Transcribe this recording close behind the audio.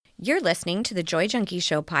You're listening to the Joy Junkie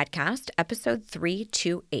Show podcast, episode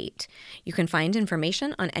 328. You can find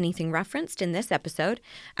information on anything referenced in this episode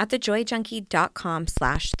at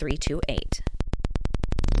thejoyjunkie.com/328.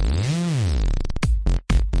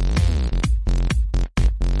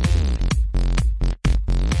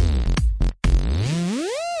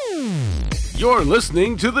 You're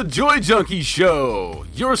listening to the Joy Junkie Show,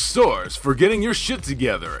 your source for getting your shit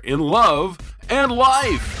together in love and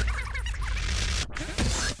life.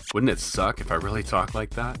 Wouldn't it suck if I really talked like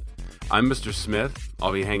that? I'm Mr. Smith.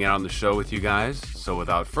 I'll be hanging out on the show with you guys. So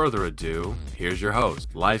without further ado, here's your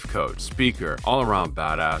host, life coach, speaker, all-around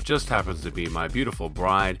badass, just happens to be my beautiful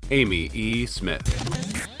bride, Amy E. Smith.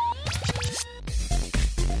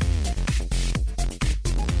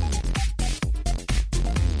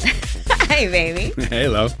 Hi, baby. Hey,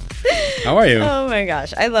 love. How are you? Oh my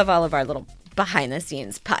gosh. I love all of our little behind the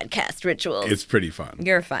scenes podcast rituals. It's pretty fun.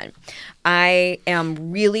 You're fun. I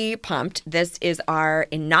am really pumped. This is our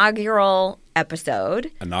inaugural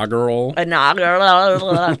episode. Inaugural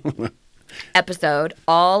episode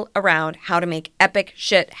all around how to make epic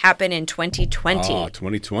shit happen in 2020. Oh,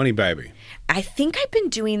 2020, baby. I think I've been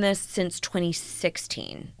doing this since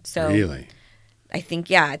 2016. So Really? I think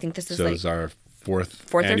this is So like it's our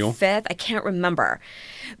fourth or annual? fifth. I can't remember.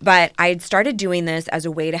 But I had started doing this as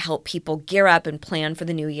a way to help people gear up and plan for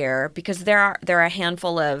the new year because there are a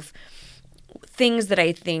handful of things that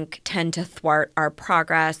I think tend to thwart our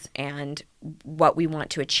progress and what we want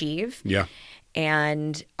to achieve. Yeah.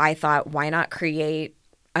 And I thought, why not create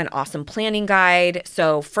an awesome planning guide?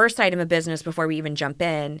 So first item of business before we even jump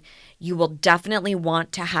in, you will definitely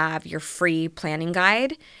want to have your free planning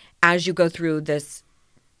guide as you go through this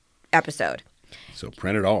episode. So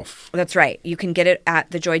print it off. That's right. You can get it at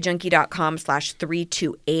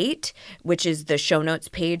thejoyjunkie.com/328, which is the show notes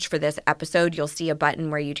page for this episode. You'll see a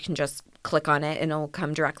button where you can just click on it and it'll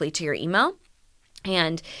come directly to your email.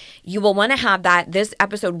 And you will want to have that. This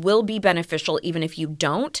episode will be beneficial even if you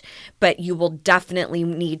don't, but you will definitely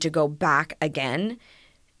need to go back again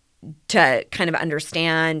to kind of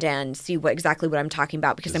understand and see exactly what I'm talking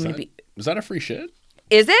about because I'm going to be... Is that a free shit?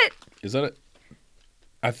 Is it? Is that a...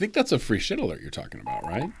 I think that's a free shit alert you're talking about,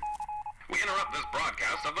 right? We interrupt this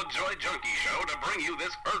broadcast of the Joy Junkie Show to bring you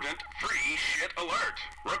this urgent free shit alert.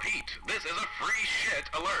 Repeat, this is a free shit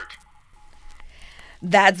alert.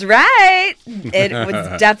 That's right. It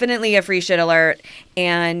was definitely a free shit alert.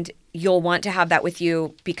 And you'll want to have that with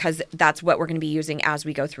you because that's what we're going to be using as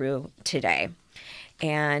we go through today.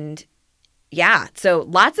 And yeah, so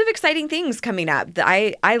lots of exciting things coming up.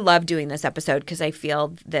 I love doing this episode because I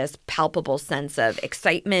feel this palpable sense of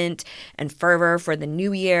excitement and fervor for the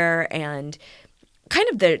new year and kind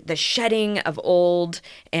of the shedding of old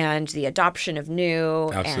and the adoption of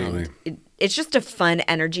new. Absolutely. And it's just a fun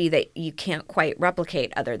energy that you can't quite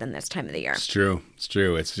replicate other than this time of the year. It's true. It's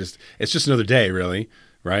true. It's just another day, really,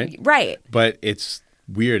 right? Right. But it's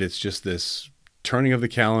weird. It's just this turning of the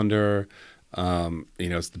calendar.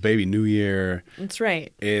 It's the baby new year. That's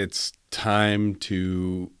right. It's time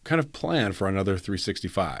to kind of plan for another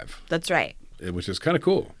 365. That's right. Which is kind of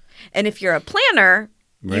cool. And if you're a planner,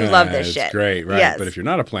 you love this shit. It's great, right? Yes. But if you're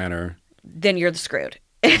not a planner, then you're screwed.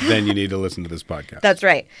 then you need to listen to this podcast. That's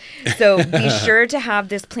right. So be sure to have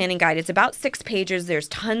this planning guide. It's about 6 pages. There's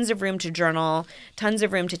tons of room to journal, tons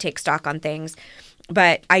of room to take stock on things.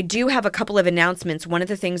 But I do have a couple of announcements. One of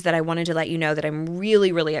the things that I wanted to let you know that I'm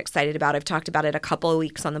really, really excited about, I've talked about it a couple of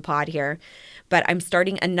weeks on the pod here, but I'm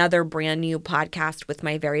starting another brand new podcast with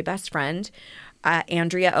my very best friend,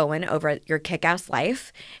 Andrea Owen, over at Your Kick-Ass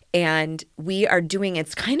Life. And we are doing,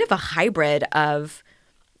 it's kind of a hybrid of,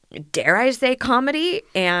 dare I say, comedy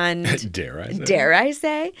and dare I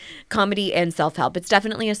say comedy and self-help. It's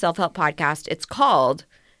definitely a self-help podcast. It's called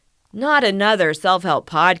Not Another Self-Help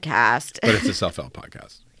Podcast. But it's a self-help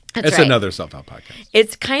podcast. It's right. Another self-help podcast.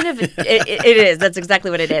 It's kind of, it is. That's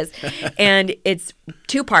exactly what it is. And it's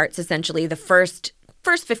 2 parts, essentially. The first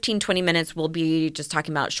 15, 20 minutes will be just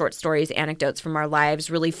talking about short stories, anecdotes from our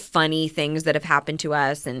lives, really funny things that have happened to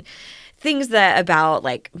us and things that about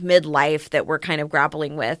like midlife that we're kind of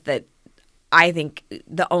grappling with that I think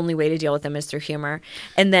the only way to deal with them is through humor.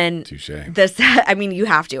 And then you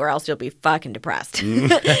have to, or else you'll be fucking depressed.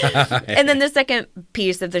 And then the second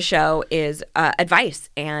piece of the show is advice.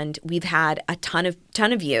 And we've had a ton of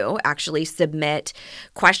you actually submit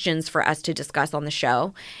questions for us to discuss on the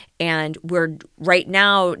show. And we're right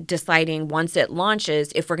now deciding once it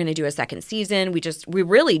launches if we're going to do a second season. We're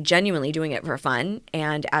really genuinely doing it for fun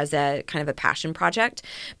and as a kind of a passion project.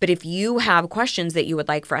 But if you have questions that you would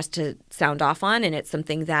like for us to sound off on and it's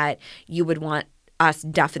something that you would want us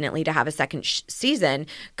definitely to have a second season,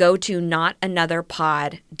 go to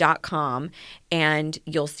notanotherpod.com and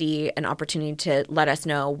you'll see an opportunity to let us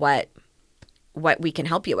know what we can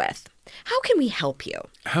help you with. How can we help you?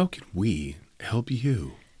 How can we help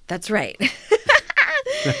you? That's right.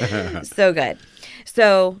 So good.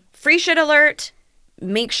 So free shit alert.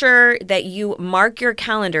 Make sure that you mark your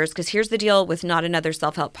calendars, because here's the deal with Not Another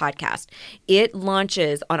Self-Help Podcast. It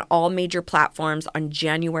launches on all major platforms on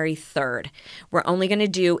January 3rd. We're only going to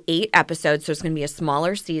do 8 episodes, so it's going to be a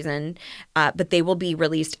smaller season, but they will be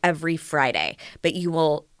released every Friday. But you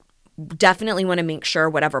will definitely want to make sure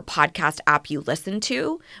whatever podcast app you listen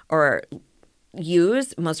to or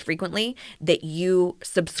use most frequently, that you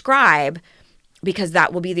subscribe, because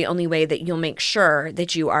that will be the only way that you'll make sure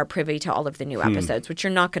that you are privy to all of the new episodes, which you're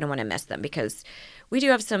not going to want to miss them, because we do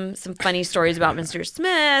have some funny stories about Mr.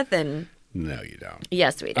 Smith. And no, you don't.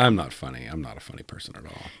 Yes, we do. I'm not funny. I'm not a funny person at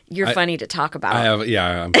all. You're funny to talk about.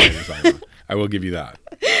 I'm funny to talk about. I will give you that.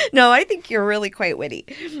 No, I think you're really quite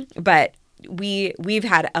witty. But we've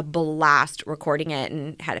had a blast recording it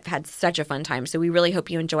and have had such a fun time. So we really hope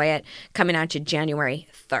you enjoy it. Coming out to January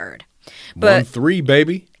 3rd. But 1-3,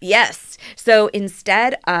 baby. Yes. So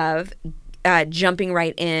instead of jumping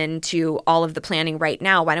right into all of the planning right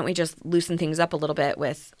now, why don't we just loosen things up a little bit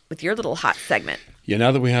with your little hot segment? Yeah,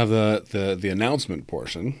 now that we have the announcement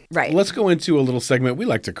portion, right, let's go into a little segment we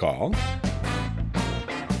like to call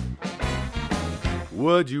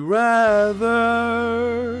Would You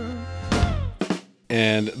Rather?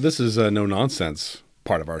 And this is a no-nonsense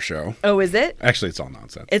part of our show. Oh, is it? Actually, it's all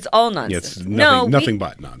nonsense. It's all nonsense. Yeah, it's nothing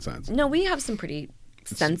but nonsense. No, we have some pretty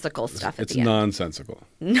sensical stuff at the end. It's nonsensical.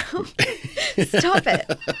 No. Stop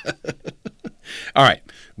it. All right.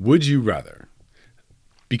 Would you rather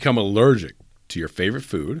become allergic to your favorite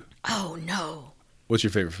food? Oh, no. What's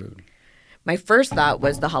your favorite food? My first thought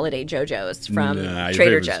was the holiday JoJo's from your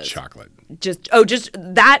Trader favorite's Joe's. Chocolate. Just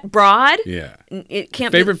that broad? Yeah. It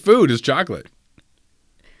can't favorite food is chocolate.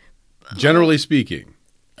 Generally speaking,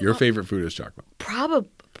 your favorite food is chocolate. Probably.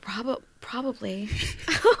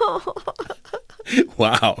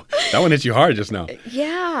 Wow. That one hit you hard just now.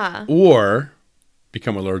 Yeah. Or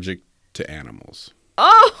become allergic to animals.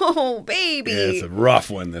 Oh, baby. It's a rough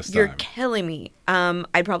one this time. You're killing me.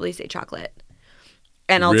 I'd probably say chocolate.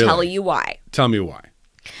 And I'll Really? tell you why. Tell me why.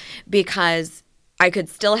 Because I could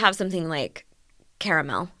still have something like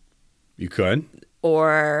caramel. You could?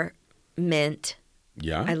 Or mint.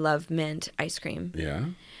 Yeah. I love mint ice cream. Yeah.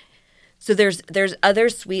 So there's other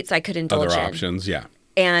sweets I could indulge Other in. options, yeah.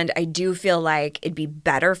 And I do feel like it'd be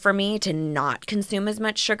better for me to not consume as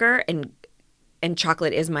much sugar, and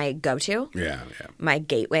chocolate is my go-to. Yeah. My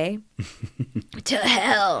gateway to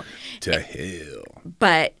hell. To hell.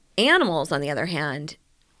 But animals, on the other hand,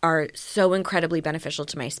 are so incredibly beneficial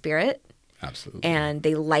to my spirit. Absolutely. And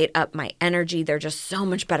they light up my energy. They're just so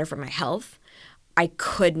much better for my health.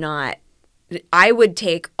 I would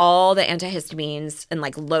take all the antihistamines and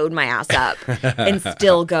like load my ass up and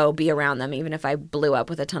still go be around them, even if I blew up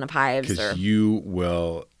with a ton of hives. Because you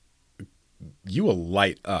will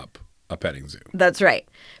light up a petting zoo. That's right.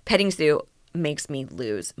 Petting zoo makes me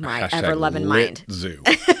lose my ever-loving mind. Zoo.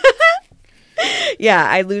 Yeah,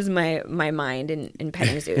 I lose my mind in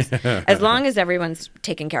petting zoos. As long as everyone's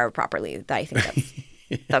taken care of properly, I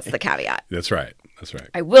think that's the caveat. That's right.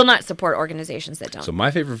 I will not support organizations that don't. So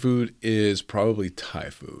my favorite food is probably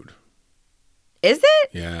Thai food. Is it?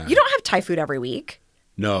 Yeah. You don't have Thai food every week.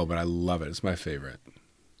 No, but I love it. It's my favorite.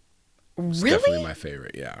 It's really? definitely my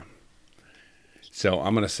favorite, yeah. So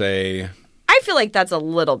I'm going to say... I feel like that's a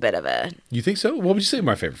little bit of a... You think so? What would you say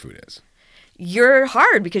my favorite food is? You're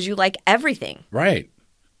hard because you like everything. Right.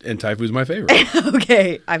 And Thai food's my favorite.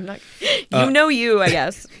 Okay. I'm not... You, I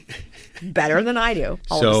guess. Better than I do,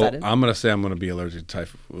 all of a sudden. I'm going to say I'm going to be allergic to Thai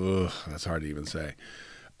food. Ugh, that's hard to even say.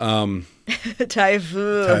 Thai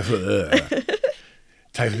food.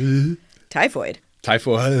 Typhoid. Thai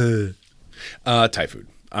food. Thai food.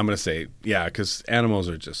 I'm going to say, yeah, because animals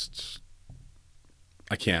are just...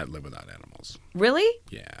 I can't live without animals. Really?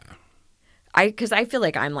 Yeah. Because I feel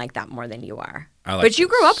like I'm like that more than you are. But you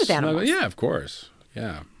grew up with animals. Yeah, of course.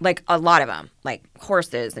 Yeah. Like a lot of them. Like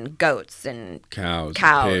horses and goats and cows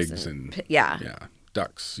and pigs and yeah.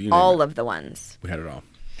 Ducks. All of the ones. We had it all.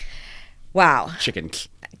 Wow. Chicken.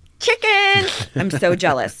 I'm so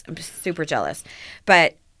jealous. I'm super jealous.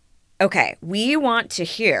 But okay, we want to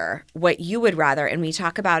hear what you would rather, and we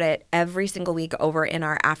talk about it every single week over in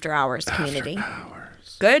our After Hours community. After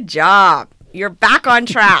Hours. Good job. You're back on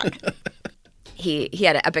track. He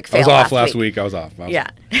had an epic I fail was off last week. I was off. Yeah.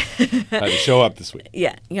 I had to show up this week.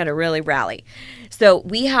 Yeah, you got to really rally. So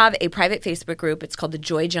we have a private Facebook group. It's called the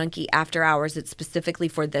Joy Junkie After Hours. It's specifically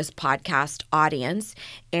for this podcast audience.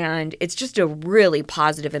 And it's just a really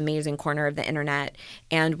positive, amazing corner of the internet.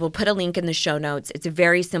 And we'll put a link in the show notes. It's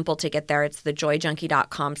very simple to get there. It's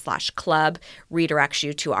thejoyjunkie.com/club. Redirects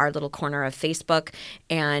you to our little corner of Facebook.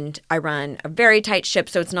 And I run a very tight ship,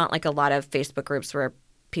 so it's not like a lot of Facebook groups where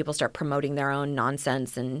people start promoting their own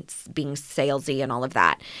nonsense and being salesy and all of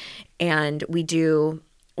that. And we do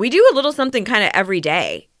a little something kind of every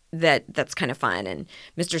day that's kind of fun. And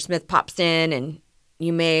Mr. Smith pops in, and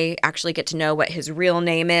you may actually get to know what his real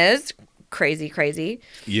name is. Crazy.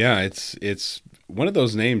 Yeah, it's one of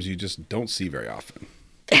those names you just don't see very often.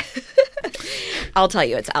 I'll tell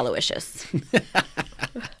you, it's Aloysius.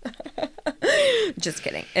 Just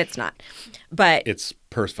kidding. It's not. But it's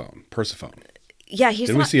Persephone. Yeah, he's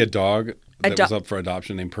Didn't not. we see a dog that was up for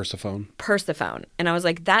adoption named Persephone? Persephone. And I was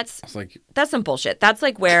like, that's some bullshit. That's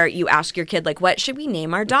like where you ask your kid, like, what should we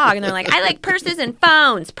name our dog? And they're like, I like purses and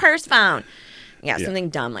phones. Purse phone. Yeah, something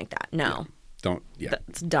dumb like that. No.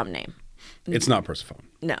 It's a dumb name. It's not Persephone.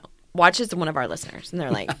 No. Watch as one of our listeners. And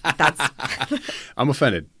they're like, that's... I'm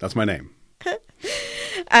offended. That's my name.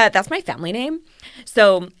 That's my family name.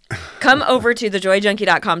 So come over to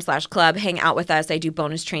thejoyjunkie.com/club. Hang out with us. I do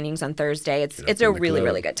bonus trainings on Thursday. It's a really,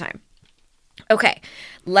 really good time. Okay,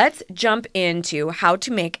 let's jump into how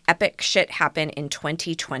to make epic shit happen in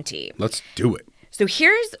 2020. Let's do it. So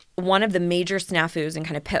here's one of the major snafus and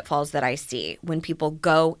kind of pitfalls that I see when people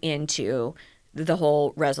go into the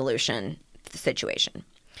whole resolution situation.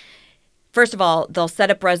 First of all, they'll set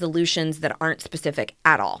up resolutions that aren't specific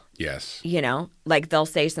at all. Yes. You know, like they'll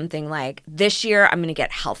say something like, this year I'm going to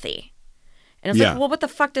get healthy. And it's like, well, what the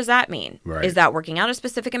fuck does that mean? Right. Is that working out a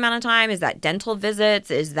specific amount of time? Is that dental visits?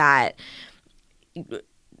 Is that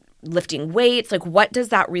lifting weights? Like, what does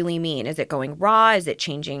that really mean? Is it going raw? Is it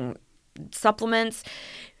changing supplements?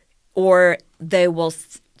 Or they will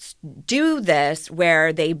do this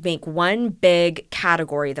where they make one big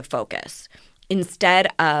category the focus instead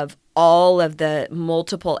of all of the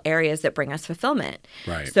multiple areas that bring us fulfillment.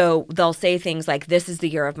 Right. So they'll say things like, this is the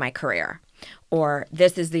year of my career, or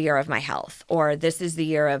this is the year of my health, or this is the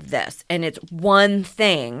year of this. And it's one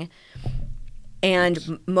thing.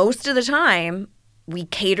 And most of the time, we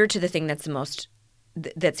cater to the thing that's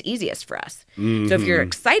that's easiest for us. Mm-hmm. So if you're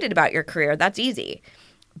excited about your career, that's easy.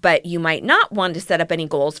 But you might not want to set up any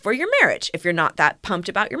goals for your marriage if you're not that pumped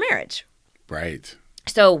about your marriage. Right.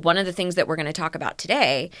 So one of the things that we're going to talk about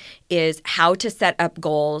today is how to set up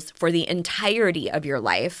goals for the entirety of your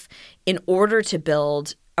life in order to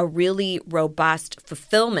build a really robust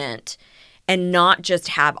fulfillment and not just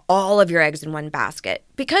have all of your eggs in one basket.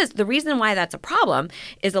 Because the reason why that's a problem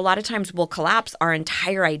is a lot of times we'll collapse our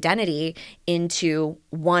entire identity into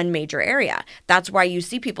one major area. That's why you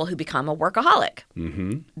see people who become a workaholic.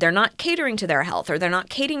 Mm-hmm. They're not catering to their health, or they're not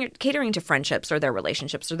catering to friendships or their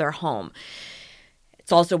relationships or their home.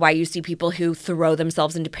 It's also why you see people who throw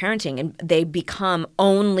themselves into parenting and they become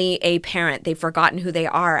only a parent. They've forgotten who they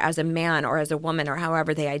are as a man or as a woman or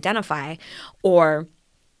however they identify, or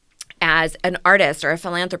as an artist or a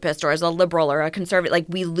philanthropist or as a liberal or a conservative. Like,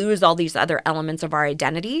 we lose all these other elements of our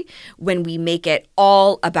identity when we make it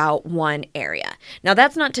all about one area. Now,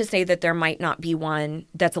 that's not to say that there might not be one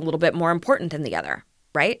that's a little bit more important than the other,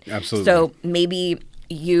 right? Absolutely. So maybe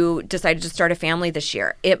you decided to start a family this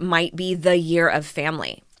year. It might be the year of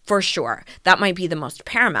family, for sure. That might be the most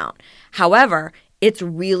paramount. However, it's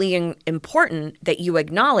really important that you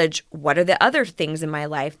acknowledge, what are the other things in my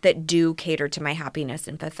life that do cater to my happiness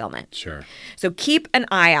and fulfillment? Sure. So keep an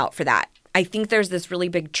eye out for that. I think there's this really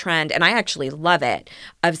big trend, and I actually love it,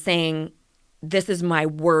 of saying, this is my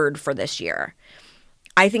word for this year.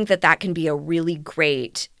 I think that can be a really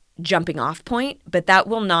great jumping off point, but that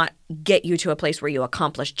will not get you to a place where you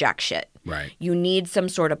accomplish jack shit. Right. You need some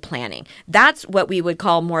sort of planning. That's what we would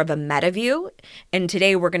call more of a meta view. And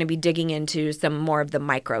today we're going to be digging into some more of the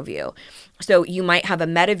micro view. So you might have a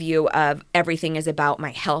meta view of everything is about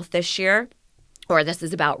my health this year, or this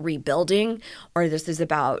is about rebuilding, or this is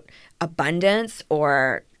about abundance,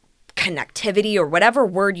 or connectivity, or whatever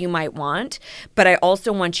word you might want. But I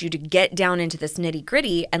also want you to get down into this nitty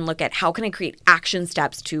gritty and look at, how can I create action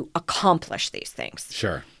steps to accomplish these things?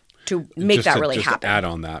 Sure. To make that really happen. To add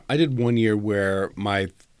on that, I did one year where my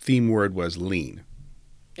theme word was lean.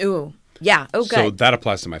 Ooh, yeah. Oh, good. So that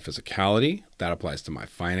applies to my physicality. That applies to my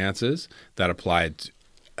finances. That applied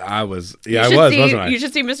I was, wasn't I? You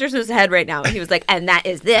should see Mr. Smith's head right now. He was like, and that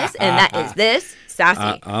is this, and that is this.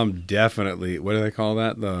 Sassy. I'm definitely, what do they call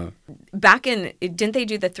that? Back in, didn't they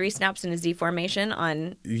do the 3 snaps in a Z formation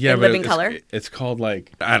on In Living Color? It's called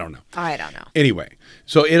like, I don't know. I don't know. Anyway,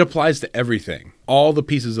 so it applies to everything. All the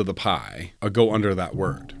pieces of the pie go under that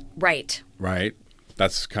word. Right. Right?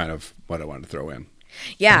 That's kind of what I wanted to throw in.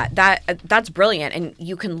 Yeah, that's brilliant. And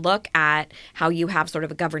you can look at how you have sort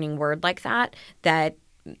of a governing word like that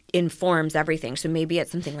informs everything. So maybe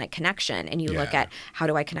it's something like connection, and you look at, how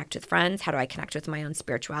do I connect with friends? How do I connect with my own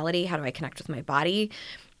spirituality? How do I connect with my body?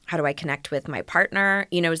 How do I connect with my partner?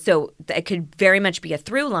 So it could very much be a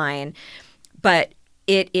through line, but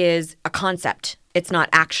it is a concept. It's not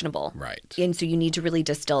actionable. Right. And so you need to really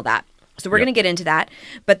distill that. So we're going to get into that.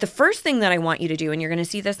 But the first thing that I want you to do, and you're going to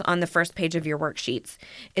see this on the first page of your worksheets,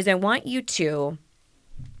 is I want you to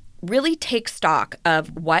really take stock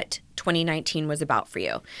of what 2019 was about for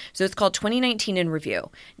you. So it's called 2019 in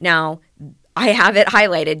Review. Now, I have it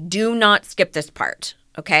highlighted. Do not skip this part,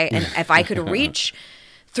 okay? And if I could reach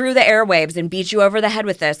through the airwaves and beat you over the head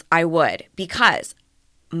with this, I would, because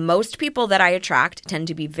most people that I attract tend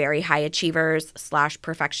to be very high achievers /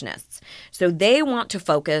 perfectionists. So they want to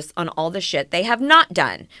focus on all the shit they have not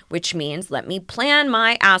done, which means let me plan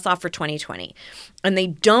my ass off for 2020. And they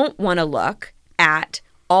don't want to look at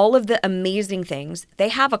all of the amazing things they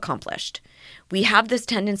have accomplished. We have this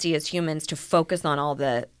tendency as humans to focus on all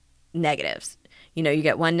the negatives. You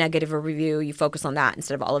get one negative review, you focus on that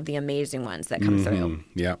instead of all of the amazing ones that come through.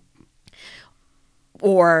 Yeah.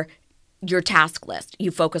 Or your task list.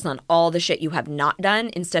 You focus on all the shit you have not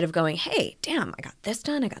done instead of going, hey, damn, I got this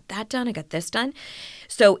done, I got that done, I got this done.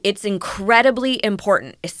 So it's incredibly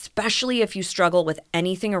important, especially if you struggle with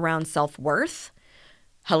anything around self-worth.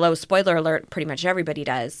 Hello, spoiler alert, pretty much everybody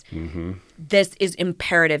does. This is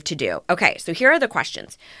imperative to do. Okay, so here are the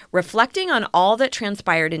questions. Reflecting on all that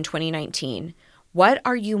transpired in 2019, what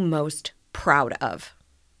are you most proud of?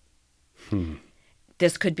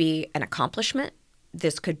 This could be an accomplishment.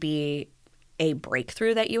 This could be a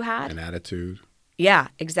breakthrough that you had. An attitude. Yeah,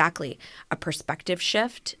 exactly. A perspective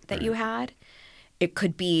shift that you had. It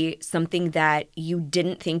could be something that you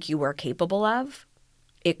didn't think you were capable of.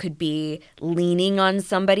 It could be leaning on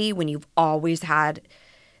somebody when you've always had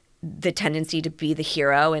the tendency to be the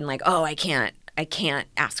hero and like, oh, I can't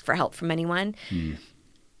ask for help from anyone.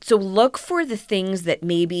 So look for the things that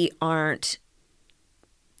maybe aren't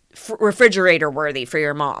refrigerator worthy for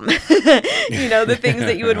your mom. The things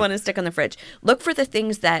that you would want to stick on the fridge. Look for the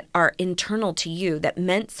things that are internal to you, that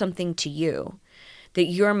meant something to you, that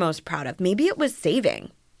you're most proud of. Maybe it was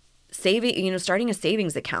saving, starting a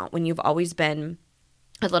savings account when you've always been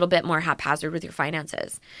a little bit more haphazard with your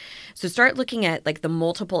finances. So start looking at like the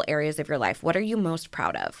multiple areas of your life. What are you most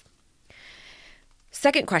proud of?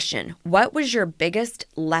 Second question, what was your biggest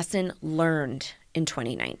lesson learned in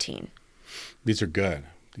 2019? These are good.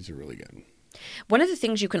 These are really good. One of the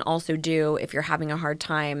things you can also do if you're having a hard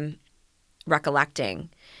time recollecting,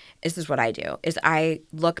 this is what I do, is I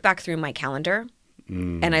look back through my calendar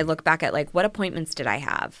and I look back at like, what appointments did I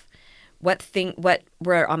have? What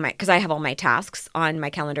were on because I have all my tasks on my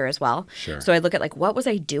calendar as well. Sure. So I look at like, what was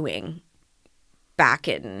I doing back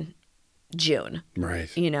in June? Right.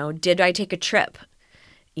 Did I take a trip,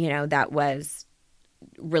 that was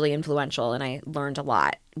really influential and I learned a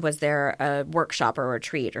lot? Was there a workshop or a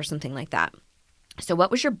retreat or something like that? So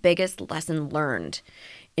what was your biggest lesson learned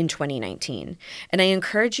in 2019? And I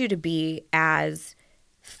encourage you to be as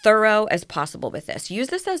thorough as possible with this. Use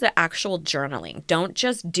this as an actual journaling. Don't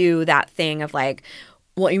just do that thing of like,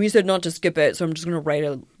 well, Amy said not to skip it, so I'm just going to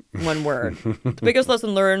write one word. The biggest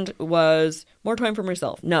lesson learned was more time for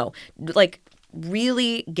myself. No, like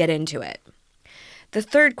really get into it. The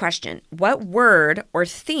third question, what word or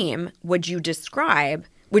theme would you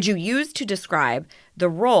use to describe the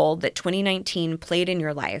role that 2019 played in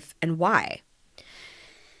your life and why?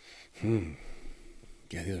 Yeah,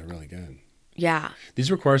 these are really good. Yeah.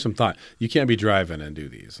 These require some thought. You can't be driving and do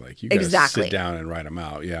these. Like you got to sit down and write them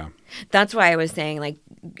out. Yeah. That's why I was saying like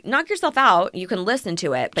knock yourself out. You can listen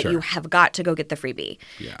to it, but Sure. you have got to go get the freebie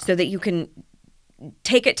so that you can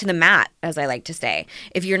take it to the mat, as I like to say.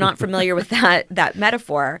 If you're not familiar with that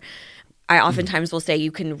metaphor, I oftentimes will say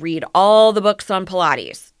you can read all the books on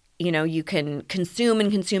Pilates. You can consume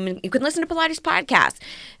and you can listen to Pilates podcasts,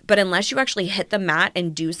 but unless you actually hit the mat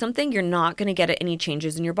and do something, you're not going to get any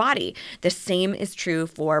changes in your body. The same is true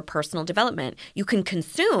for personal development. You can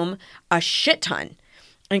consume a shit ton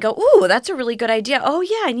and go, ooh, that's a really good idea. Oh,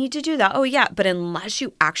 yeah, I need to do that. Oh, yeah. But unless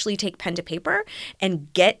you actually take pen to paper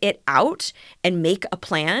and get it out and make a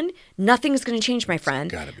plan, nothing's going to change, my friend.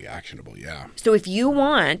 Got to be actionable, yeah. So if you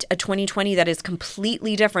want a 2020 that is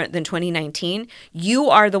completely different than 2019, you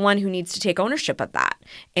are the one who needs to take ownership of that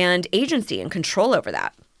and agency and control over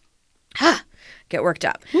that. Get worked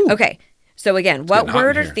up. Ooh. Okay. So again, what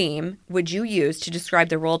word or theme would you use to describe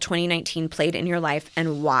the role 2019 played in your life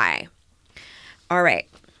and why? All right.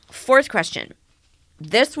 Fourth question.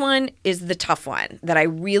 This one is the tough one that I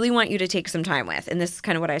really want you to take some time with. And this is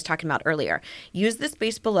kind of what I was talking about earlier. Use the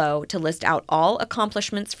space below to list out all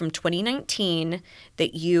accomplishments from 2019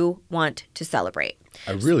 that you want to celebrate.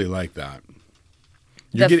 I really like that.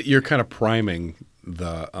 You're kind of priming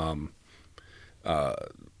the,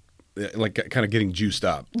 like kind of getting juiced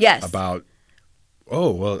up. Yes. About,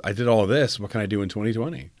 oh, well, I did all of this. What can I do in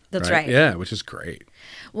 2020? That's right. Yeah, which is great.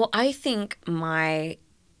 Well, I think my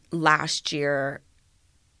last year,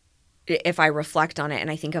 if I reflect on it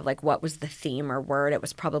and I think of like what was the theme or word, it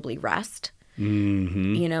was probably rest.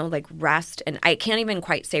 Mm-hmm. You know, like rest. And I can't even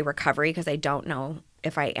quite say recovery because I don't know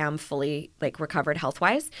if I am fully like recovered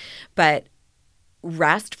health-wise, but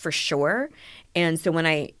rest for sure. And so when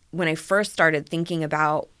I first started thinking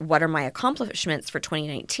about what are my accomplishments for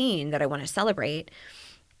 2019 that I want to celebrate,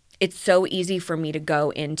 it's so easy for me to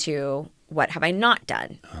go into what have I not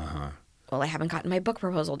done? Uh-huh. Well, I haven't gotten my book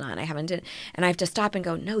proposal done. And I have to stop and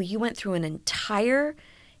go, no, you went through an entire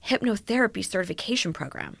hypnotherapy certification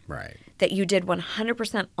program. Right. That you did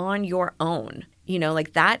 100% on your own. You know,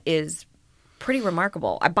 like that is pretty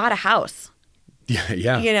remarkable. I bought a house.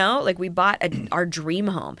 Yeah. You know, like we bought our dream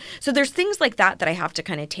home. So there's things like that I have to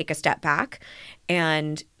kind of take a step back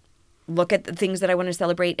and look at the things that I want to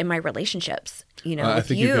celebrate in my relationships. You know, I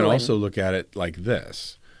think you can also look at it like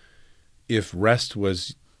this. If rest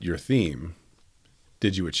was your theme,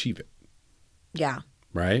 did you achieve it? Yeah.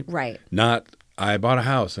 Right? Right. Not, I bought a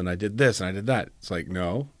house and I did this and I did that. It's like,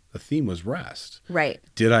 no, the theme was rest. Right.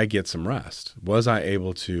 Did I get some rest? Was I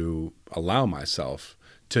able to allow myself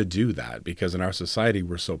to do that? Because in our society,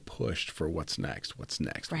 we're so pushed for what's next, what's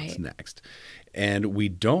next, right. what's next. And we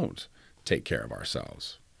don't take care of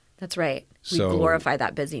ourselves. That's right. We glorify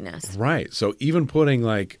that busyness. Right. So even putting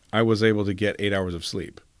like, I was able to get 8 hours of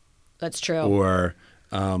sleep. That's true. Or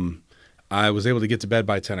I was able to get to bed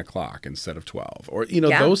by 10 o'clock instead of 12. Or, you know,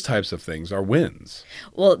 those types of things are wins.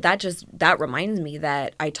 Well, that reminds me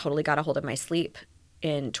that I totally got a hold of my sleep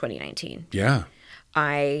in 2019. Yeah.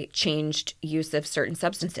 I changed use of certain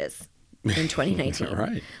substances in 2019.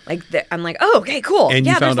 Right. Like I'm like, oh, okay, cool. And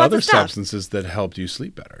you found other substances that helped you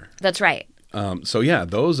sleep better. That's right. So yeah,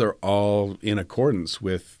 those are all in accordance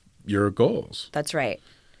with your goals. That's right.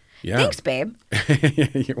 Yeah. Thanks, babe.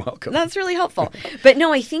 You're welcome. That's really helpful. But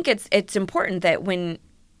no, I think it's important that when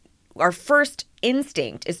our first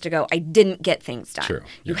instinct is to go, I didn't get things done. True.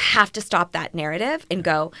 You have to stop that narrative and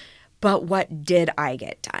go, but what did I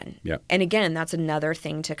get done? Yeah. And again, that's another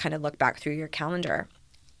thing to kind of look back through your calendar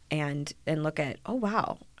and look at, oh,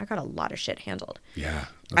 wow, I got a lot of shit handled. Yeah.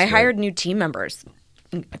 I hired new team members.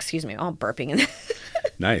 Excuse me, all burping.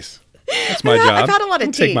 Nice. That's my job. I've had a lot of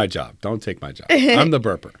Don't tea. take my job. Don't take my job. I'm the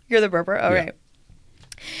burper. You're the burper? All Yeah. right.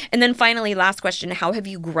 And then finally, last question, how have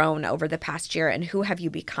you grown over the past year and who have you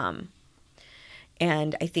become?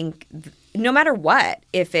 And I think no matter what,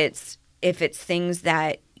 if it's things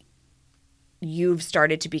that you've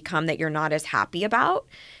started to become that you're not as happy about,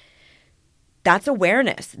 that's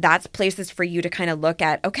awareness. That's places for you to kind of look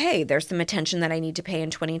at, okay, there's some attention that I need to pay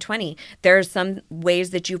in 2020. There's some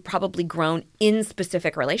ways that you've probably grown in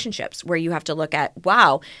specific relationships where you have to look at,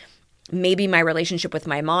 wow, maybe my relationship with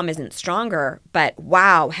my mom isn't stronger, but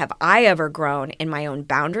wow, have I ever grown in my own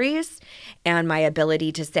boundaries and my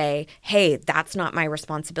ability to say, hey, that's not my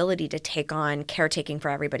responsibility to take on caretaking for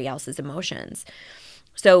everybody else's emotions.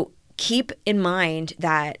 So keep in mind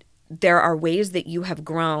that there are ways that you have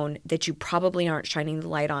grown that you probably aren't shining the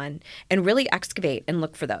light on, and really excavate and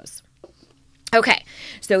look for those. Okay,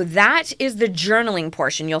 so that is the journaling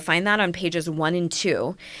portion. You'll find that on pages 1 and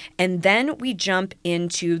 2. And then we jump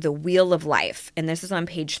into the Wheel of Life, and this is on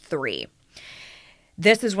page 3.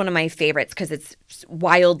 This is one of my favorites because it's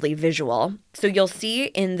wildly visual. So you'll see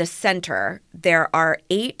in the center, there are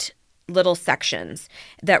 8 little sections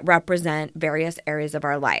that represent various areas of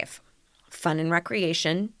our life. Fun and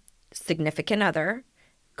recreation, significant other,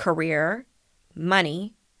 career,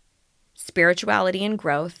 money, spirituality and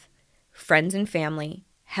growth, friends and family,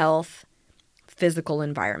 health, physical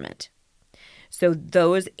environment. So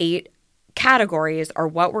those 8 categories are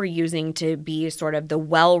what we're using to be sort of the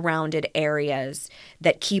well-rounded areas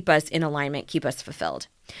that keep us in alignment, keep us fulfilled.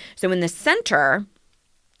 So in the center,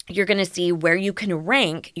 you're going to see where you can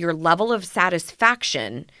rank your level of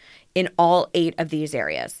satisfaction in all 8 of these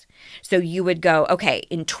areas. So you would go, okay,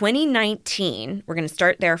 in 2019, we're going to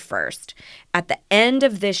start there first. At the end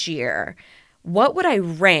of this year, what would I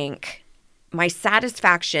rank my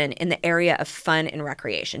satisfaction in the area of fun and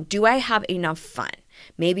recreation? Do I have enough fun?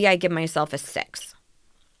 Maybe I give myself a 6,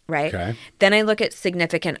 right? Okay. Then I look at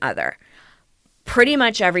significant other. Pretty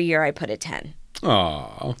much every year I put a 10.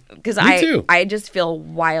 Oh, Because too. I just feel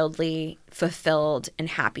wildly fulfilled and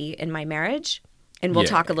happy in my marriage. And we'll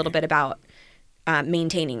talk a little bit about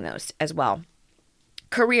maintaining those as well.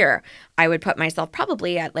 Career, I would put myself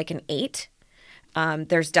probably at like an 8.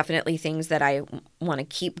 There's definitely things that I want to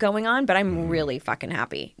keep going on, but I'm really fucking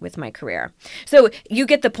happy with my career. So you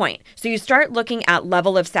get the point. So you start looking at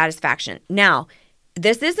level of satisfaction. Now,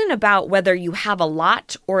 this isn't about whether you have a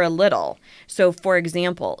lot or a little. So for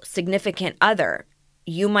example, significant other,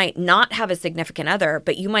 you might not have a significant other,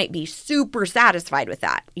 but you might be super satisfied with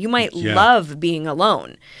that. You might love being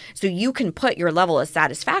alone. So you can put your level of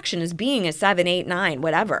satisfaction as being a 7, 8, 9,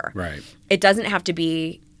 whatever. Right. It doesn't have to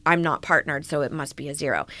be, I'm not partnered, so it must be a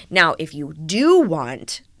 0. Now, if you do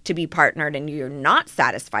want to be partnered and you're not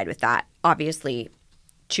satisfied with that, obviously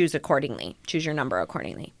choose accordingly. Choose your number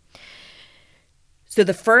accordingly. So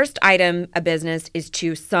the first item of business is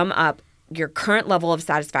to sum up your current level of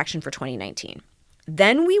satisfaction for 2019.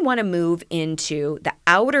 Then we want to move into the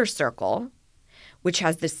outer circle, which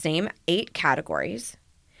has the same 8 categories,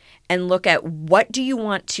 and look at what do you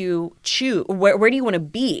want to choose, where do you want to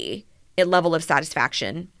be at level of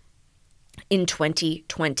satisfaction in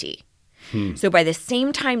 2020. So by the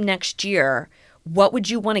same time next year, what would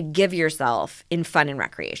you want to give yourself in fun and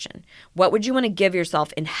recreation? What would you want to give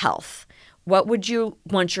yourself in health? What would you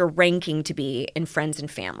want your ranking to be in friends and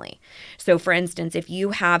family? So for instance, if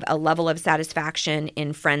you have a level of satisfaction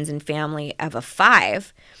in friends and family of a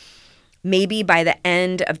 5, maybe by the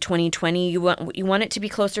end of 2020, you want it to be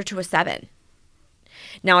closer to a 7.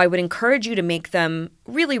 Now, I would encourage you to make them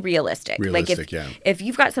really realistic. If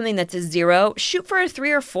you've got something that's a 0, shoot for a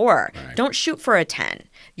 3 or 4. Right. Don't shoot for a 10.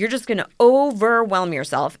 You're just going to overwhelm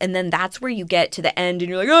yourself. And then that's where you get to the end and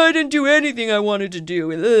you're like, oh, I didn't do anything I wanted to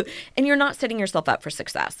do. And you're not setting yourself up for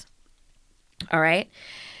success. All right?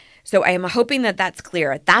 So I am hoping that that's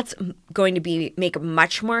clear. That's going to make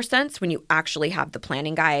much more sense when you actually have the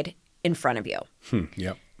planning guide in front of you.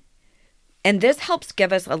 Yep. And this helps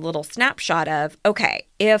give us a little snapshot of, okay,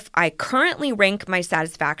 if I currently rank my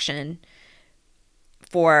satisfaction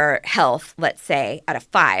for health, let's say, at a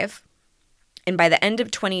 5, and by the end of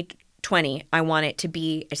 2020, I want it to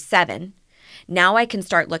be a 7, now I can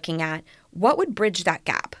start looking at what would bridge that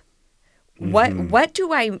gap. What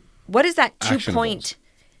is that 2-point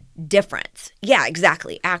difference? Yeah,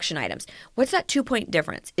 exactly. Action items. What's that 2-point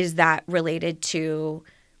difference? Is that related to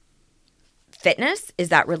fitness? Is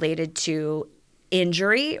that related to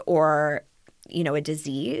injury or, a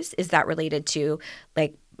disease? Is that related to,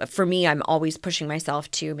 like, for me, I'm always pushing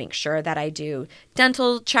myself to make sure that I do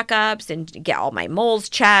dental checkups and get all my moles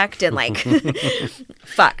checked and like,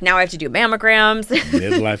 fuck, now I have to do mammograms.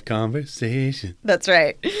 Midlife conversation. That's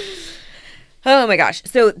right. Oh my gosh.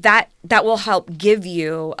 So that will help give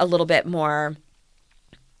you a little bit more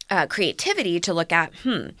creativity to look at,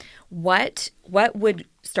 what would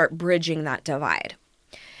start bridging that divide.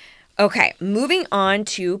 Okay, moving on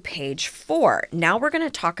to page 4. Now we're going to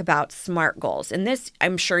talk about SMART goals. And this,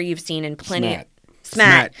 I'm sure you've seen in plenty.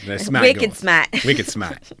 SMART. Wicked SMART. Wicked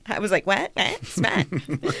SMART. I was like, what? SMART.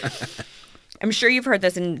 I'm sure you've heard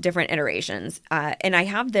this in different iterations. And I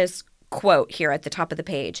have this quote here at the top of the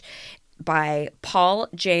page by Paul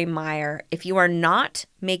J. Meyer. If you are not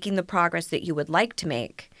making the progress that you would like to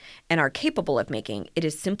make and are capable of making, it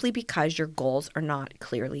is simply because your goals are not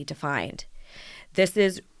clearly defined. This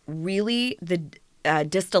is really the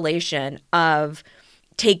distillation of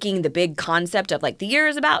taking the big concept of like the year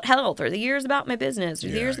is about health or the year is about my business or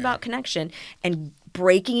the year is about connection and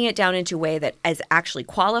breaking it down into a way that is actually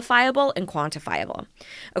qualifiable and quantifiable.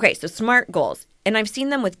 Okay, so SMART goals. And I've seen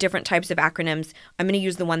them with different types of acronyms. I'm going to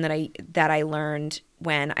use the one that I learned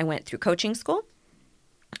when I went through coaching school.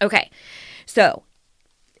 Okay, so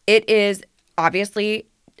it is obviously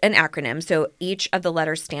an acronym. So each of the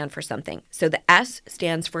letters stand for something. So the S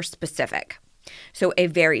stands for specific. So a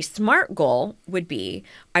very SMART goal would be,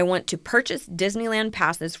 I want to purchase Disneyland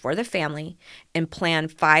passes for the family and plan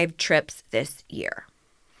 5 trips this year.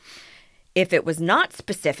 If it was not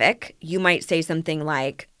specific, you might say something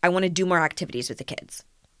like, I want to do more activities with the kids.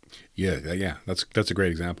 Yeah. That's a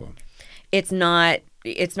great example. It's not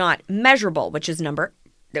measurable, which is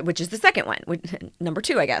the second one, number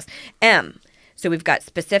 2, I guess. M. So we've got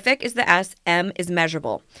specific is the S, M is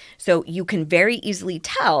measurable. So you can very easily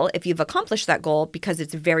tell if you've accomplished that goal because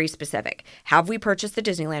it's very specific. Have we purchased the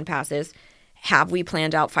Disneyland passes? Have we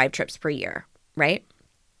planned out 5 trips per year, right?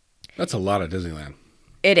 That's a lot of Disneyland.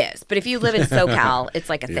 It is. But if you live in SoCal, it's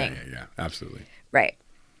like a thing. Yeah, absolutely. Right.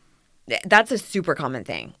 That's a super common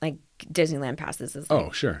thing. Like Disneyland passes is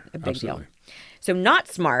like a big deal. So not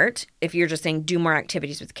smart, if you're just saying do more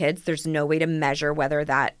activities with kids, there's no way to measure whether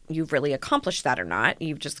that you've really accomplished that or not.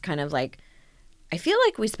 You've just kind of like, I feel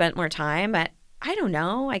like we spent more time, but I don't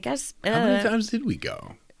know. I guess. How many times did we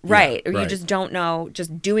go? Right. Yeah, or you just don't know.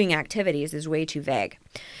 Just doing activities is way too vague.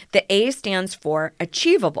 The A stands for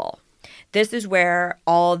achievable. This is where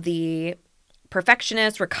all the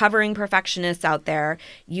perfectionists, recovering perfectionists out there,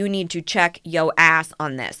 you need to check yo ass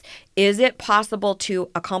on this. Is it possible to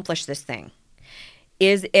accomplish this thing?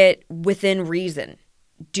 Is it within reason?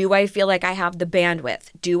 Do I feel like I have the bandwidth?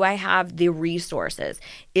 Do I have the resources?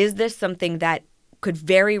 Is this something that could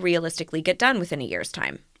very realistically get done within a year's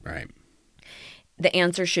time? Right. The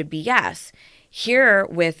answer should be yes. Here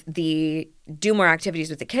with the do more activities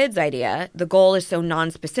with the kids idea, the goal is so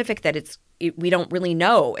non-specific that we don't really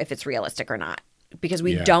know if it's realistic or not because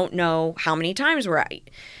we don't know how many times we're at.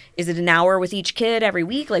 Is it an hour with each kid every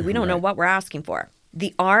week? Like we don't know what we're asking for.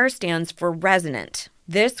 The R stands for resonant.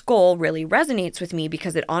 This goal really resonates with me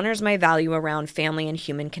because it honors my value around family and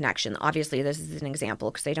human connection. Obviously, this is an example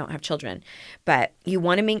because I don't have children. But you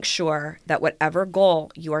want to make sure that whatever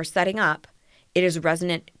goal you are setting up, it is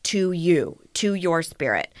resonant to you, to your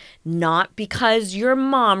spirit, not because your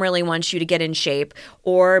mom really wants you to get in shape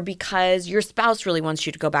or because your spouse really wants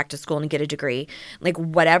you to go back to school and get a degree. Like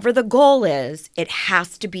whatever the goal is, it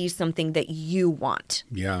has to be something that you want.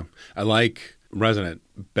 Yeah. I like resonant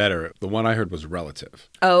better. The one I heard was relative.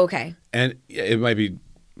 Oh, okay. And it might be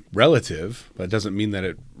relative, but it doesn't mean that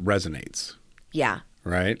it resonates. Yeah.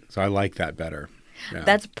 Right? So I like that better. Yeah.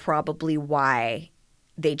 That's probably why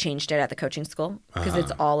they changed it at the coaching school because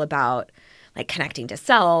it's all about like connecting to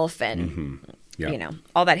self and, you know,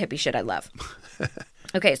 all that hippie shit I love.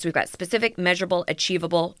 Okay, so we've got specific, measurable,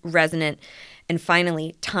 achievable, resonant, and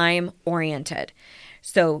finally time-oriented.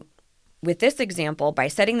 So with this example, by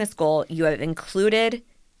setting this goal, you have included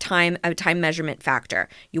a time measurement factor.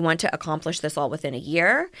 You want to accomplish this all within a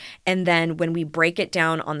year. And then when we break it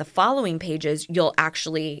down on the following pages, you'll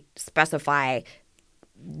actually specify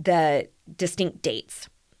the distinct dates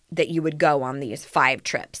that you would go on these 5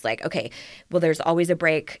 trips. Like, okay, well, there's always a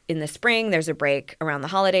break in the spring. There's a break around the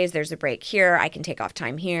holidays. There's a break here. I can take off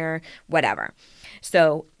time here, whatever.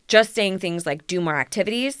 So just saying things like do more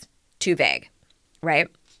activities, too vague, right?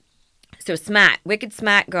 So SMAT, wicked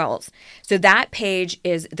SMAT goals. So that page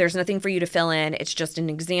there's nothing for you to fill in. It's just an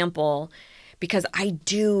example because I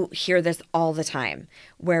do hear this all the time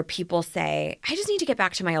where people say, I just need to get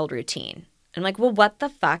back to my old routine. I'm like, well, what the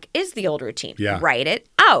fuck is the old routine? Yeah. Write it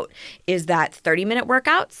out. Is that 30-minute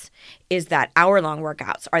workouts? Is that hour-long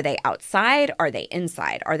workouts? Are they outside? Are they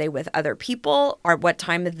inside? Are they with other people? Or what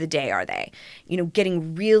time of the day are they? You know,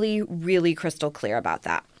 getting really, really crystal clear about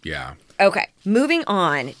that. Yeah. Okay, moving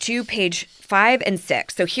on to page 5 and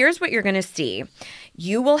 6. So here's what you're going to see.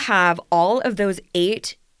 You will have all of those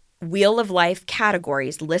 8 Wheel of Life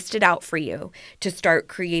categories listed out for you to start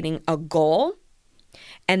creating a goal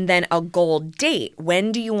and then a goal date.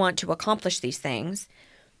 When do you want to accomplish these things?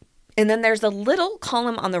 And then there's a little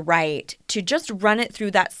column on the right to just run it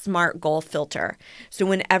through that SMART goal filter. So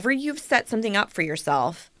whenever you've set something up for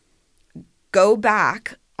yourself, go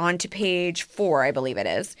back onto page 4, I believe it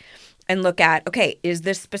is, and look at, okay, is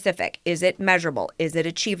this specific? Is it measurable? Is it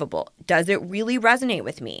achievable? Does it really resonate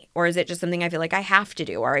with me? Or is it just something I feel like I have to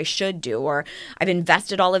do or I should do? Or I've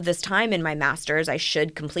invested all of this time in my master's, I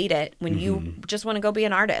should complete it when you just want to go be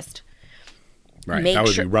an artist. Right. That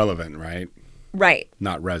would be relevant, right? Right.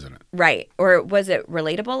 Not resonant. Right. Or was it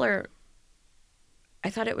relatable or I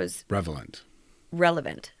thought it was relevant.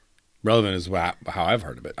 Relevant is how I've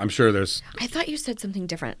heard of it. I'm sure there's... I thought you said something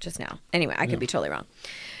different just now. Anyway, I could be totally wrong.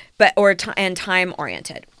 And time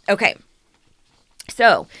oriented. Okay.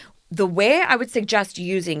 So the way I would suggest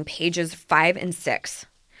using pages 5 and 6,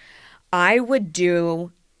 I would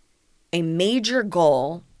do a major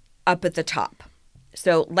goal up at the top.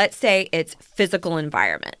 So let's say it's physical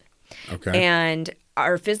environment. Okay. And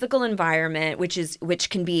our physical environment, which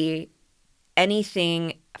can be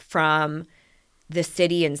anything from the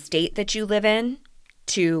city and state that you live in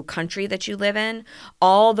to country that you live in,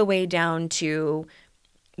 all the way down to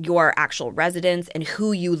your actual residence and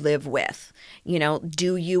who you live with. You know,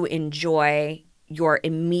 do you enjoy your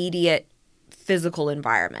immediate physical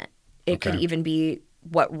environment? It could even be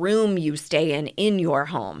what room you stay in your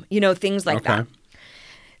home, you know, things like that.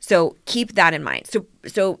 So keep that in mind.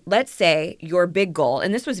 So let's say your big goal,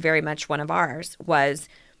 and this was very much one of ours, was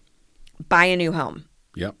buy a new home.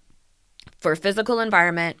 Yep. For physical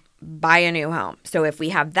environment, buy a new home. So if we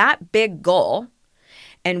have that big goal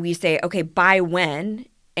and we say, okay, by when?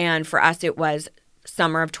 And for us, it was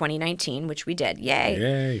summer of 2019, which we did.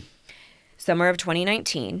 Yay. Summer of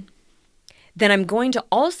 2019. Then I'm going to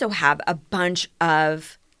also have a bunch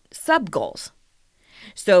of sub goals.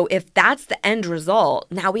 So if that's the end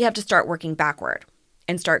result, now we have to start working backward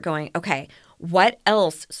and start going, okay, what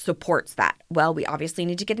else supports that? Well, we obviously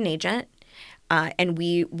need to get an agent. And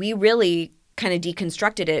we really kind of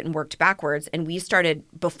deconstructed it and worked backwards. And we started,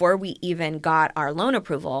 before we even got our loan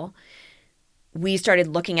approval, we started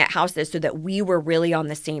looking at houses so that we were really on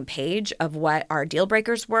the same page of what our deal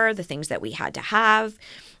breakers were, the things that we had to have.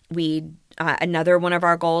 Another one of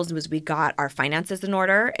our goals was we got our finances in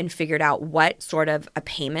order and figured out what sort of a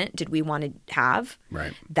payment did we want to have.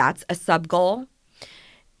 Right. That's a sub goal.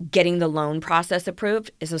 Getting the loan process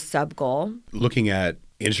approved is a sub goal. Looking at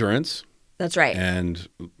insurance. That's right. And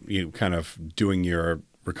kind of doing your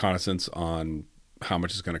reconnaissance on how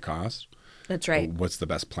much it's going to cost. That's right. What's the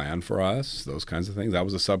best plan for us? Those kinds of things. That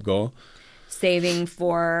was a sub goal. Saving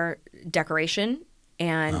for decoration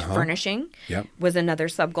and furnishing was another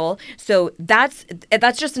sub goal. So that's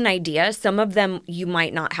just an idea. Some of them you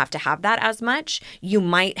might not have to have that as much. You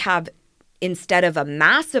might have, instead of a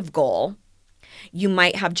massive goal, you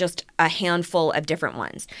might have just a handful of different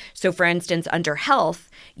ones. So for instance, under health,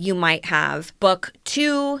 you might have book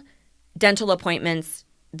 2 dental appointments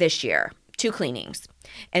this year, 2 cleanings.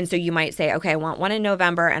 And so you might say, okay, I want one in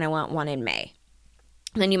November and I want one in May.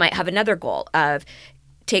 And then you might have another goal of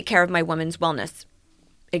take care of my women's wellness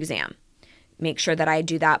exam. Make sure that I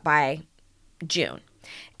do that by June.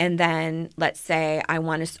 And then let's say I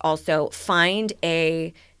want to also find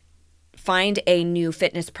a new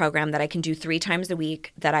fitness program that I can do 3 times a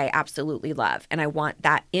week that I absolutely love. And I want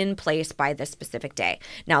that in place by this specific day.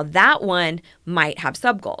 Now that one might have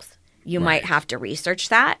sub goals. You might have to research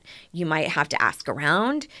that. You might have to ask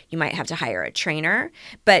around. You might have to hire a trainer.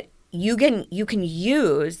 But you can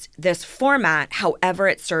use this format however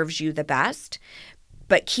it serves you the best.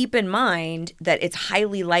 But keep in mind that it's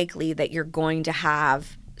highly likely that you're going to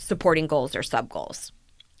have supporting goals or sub goals.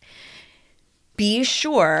 Be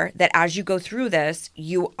sure that as you go through this,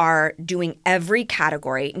 you are doing every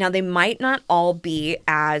category. Now, they might not all be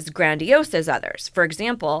as grandiose as others. For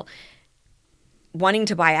example, wanting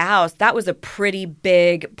to buy a house, that was a pretty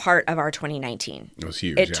big part of our 2019. It was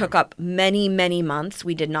huge. It took up many, many months.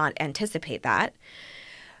 We did not anticipate that.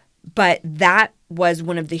 But that was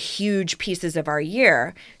one of the huge pieces of our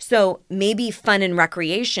year. So maybe fun and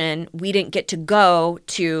recreation, we didn't get to go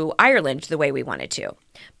to Ireland the way we wanted to.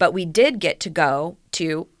 But we did get to go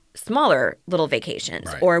to smaller little vacations.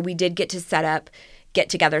 Right. Or we did get to set up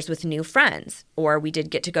get-togethers with new friends. Or we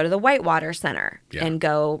did get to go to the Whitewater Center and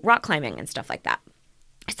go rock climbing and stuff like that.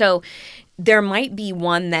 So there might be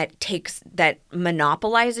one that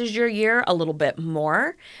monopolizes your year a little bit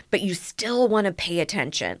more, but you still want to pay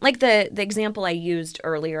attention. Like the example I used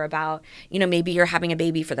earlier about, maybe you're having a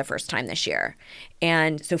baby for the first time this year.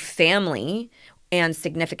 And so family and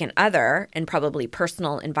significant other and probably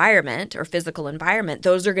personal environment or physical environment,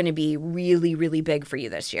 those are going to be really, really big for you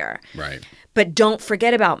this year. Right. But don't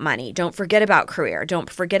forget about money. Don't forget about career. Don't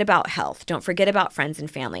forget about health. Don't forget about friends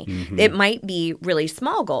and family. Mm-hmm. It might be really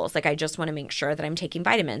small goals. Like I just want to make sure that I'm taking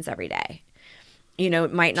vitamins every day.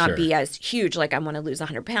 It might not be as huge, like I want to lose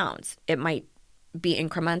 100 pounds. It might be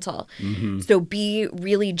incremental. Mm-hmm. So be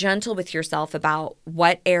really gentle with yourself about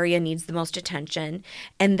what area needs the most attention,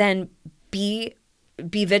 and then be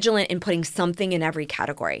vigilant in putting something in every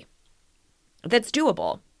category that's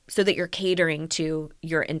doable so that you're catering to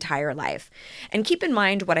your entire life. And keep in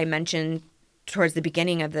mind what I mentioned towards the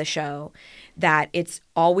beginning of the show, that it's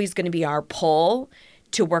always going to be our pull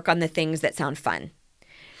to work on the things that sound fun.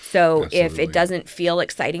 So if it doesn't feel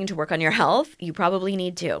exciting to work on your health, you probably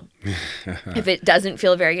need to. If it doesn't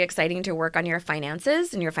feel very exciting to work on your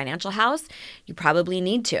finances and your financial house, you probably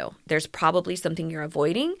need to. There's probably something you're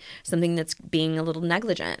avoiding, something that's being a little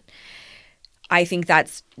negligent. I think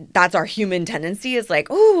that's our human tendency, is like,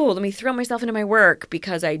 oh, let me throw myself into my work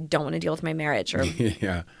because I don't want to deal with my marriage or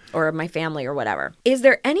or my family or whatever. Is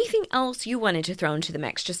there anything else you wanted to throw into the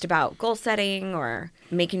mix just about goal setting or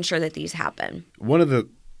making sure that these happen? One of the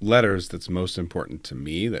letters that's most important to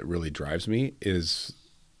me, that really drives me, is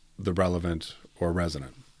the relevant or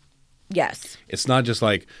resonant. Yes. It's not just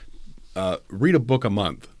like read a book a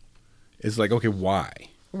month. It's like, okay, why?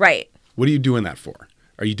 Right. What are you doing that for?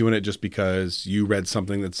 Are you doing it just because you read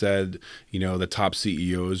something that said, the top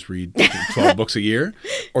CEOs read 12 books a year?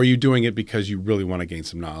 Or are you doing it because you really want to gain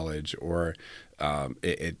some knowledge, or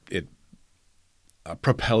it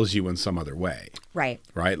propels you in some other way? Right.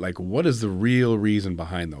 Right? Like, what is the real reason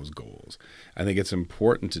behind those goals? I think it's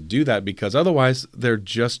important to do that, because otherwise they're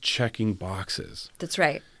just checking boxes. That's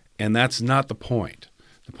right. And that's not the point.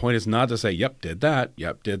 The point is not to say, yep, did that.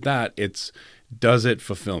 Yep, did that. It's, does it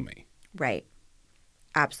fulfill me? Right.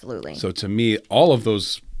 Absolutely. So to me, all of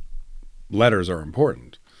those letters are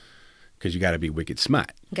important, because you got to be wicked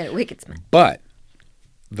smart. You got it wicked smart. But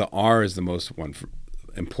the R is the most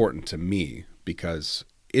important to me, because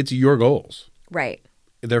it's your goals. Right.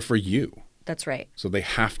 They're for you. That's right. So they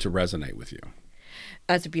have to resonate with you.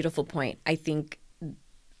 That's a beautiful point. I think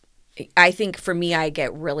for me, I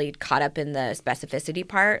get really caught up in the specificity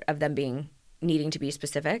part of them needing to be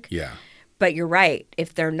specific. Yeah. But you're right.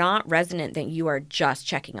 If they're not resonant, then you are just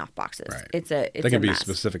checking off boxes. Right. It's they a can be mess.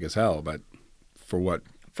 specific as hell, but for what?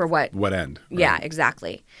 For what? What end? Right? Yeah,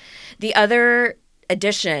 exactly. The other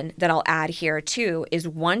addition that I'll add here too is,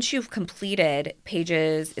 once you've completed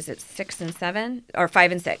pages, is it 6 and 7 or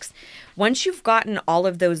 5 and 6? Once you've gotten all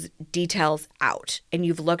of those details out and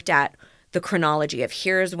you've looked at the chronology of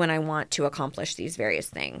here's when I want to accomplish these various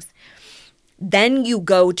things, then you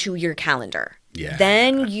go to your calendar. Yeah.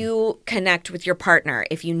 Then you connect with your partner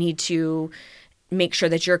if you need to make sure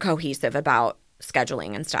that you're cohesive about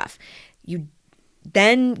scheduling and stuff. You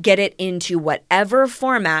then get it into whatever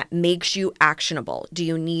format makes you actionable. Do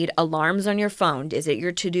you need alarms on your phone? Is it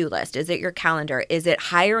your to-do list? Is it your calendar? Is it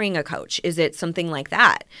hiring a coach? Is it something like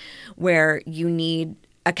that where you need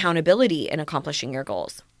accountability in accomplishing your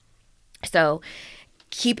goals? So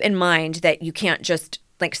keep in mind that you can't just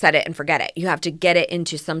set it and forget it. You have to get it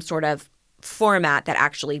into some sort of format that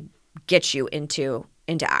actually gets you into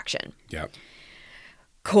action. Yep.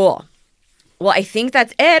 Cool. Well, I think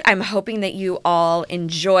that's it. I'm hoping that you all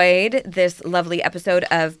enjoyed this lovely episode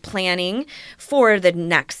of planning for the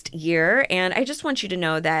next year. And I just want you to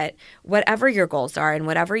know that whatever your goals are and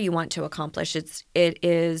whatever you want to accomplish, it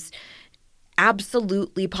is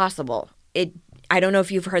absolutely possible. I don't know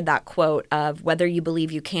if you've heard that quote of whether you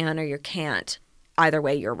believe you can or you can't. Either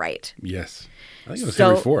way, you're right. Yes. I think it was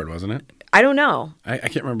Henry Ford, wasn't it? I don't know. I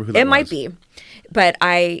can't remember who that was. It might be. But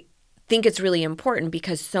I think it's really important,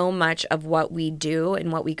 because so much of what we do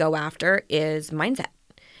and what we go after is mindset.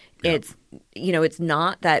 Yep. It's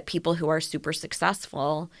not that people who are super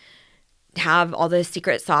successful have all the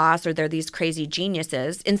secret sauce or they're these crazy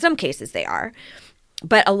geniuses. In some cases they are.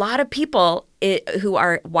 But a lot of people who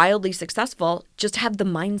are wildly successful just have the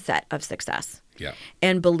mindset of success. Yeah.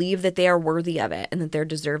 And believe that they are worthy of it and that they're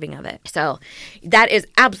deserving of it. So that is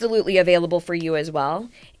absolutely available for you as well.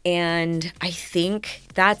 And I think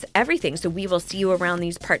that's everything. So we will see you around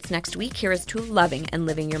these parts next week. Here is to loving and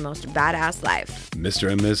living your most badass life.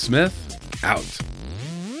 Mr. and Ms. Smith, out.